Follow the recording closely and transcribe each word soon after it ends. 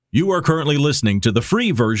You are currently listening to the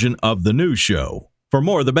free version of The News Show. For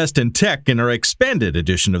more of the best in tech in our expanded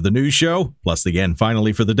edition of The News Show, plus the end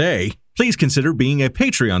finally for the day, please consider being a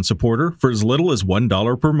Patreon supporter for as little as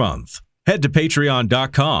 $1 per month. Head to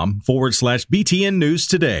patreon.com/BTN News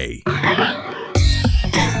today.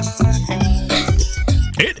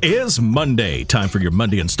 It is Monday. Time for your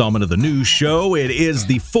Monday installment of The News Show. It is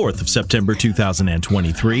the 4th of September,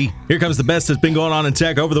 2023. Here comes the best that's been going on in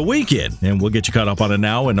tech over the weekend, and we'll get you caught up on it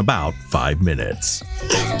now in about 5 minutes.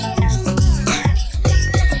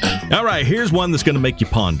 All right, here's one that's going to make you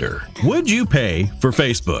ponder. Would you pay for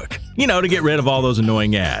Facebook? You know, to get rid of all those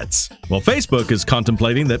annoying ads. Well, Facebook is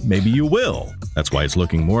contemplating that maybe you will. That's why it's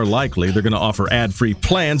looking more likely they're going to offer ad-free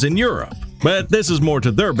plans in Europe. But this is more to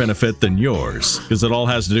their benefit than yours, because it all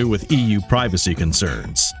has to do with EU privacy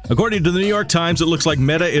concerns. According to the New York Times, it looks like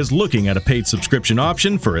Meta is looking at a paid subscription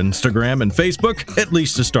option for Instagram and Facebook, at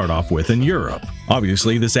least to start off with in Europe.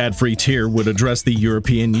 Obviously, this ad-free tier would address the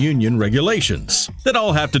European Union regulations that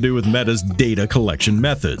all have to do with Meta's data collection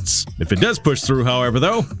methods. If it does push through, however,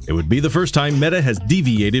 though, it would be the first time Meta has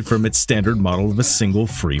deviated from its standard model of a single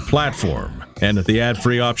free platform. And if the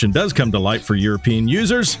ad-free option does come to light for European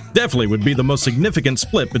users, definitely would be the most significant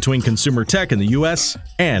split between consumer tech in the US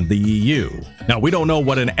and the EU. Now, we don't know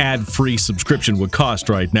what an ad-free subscription would cost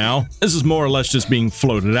right now. This is more or less just being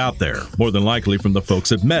floated out there, more than likely from the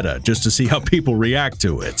folks at Meta, just to see how people react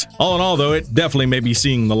to it. All in all, though, it definitely may be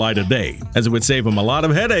seeing the light of day, as it would save them a lot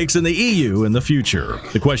of headaches in the EU in the future.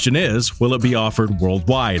 The question is, will it be offered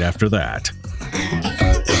worldwide after that?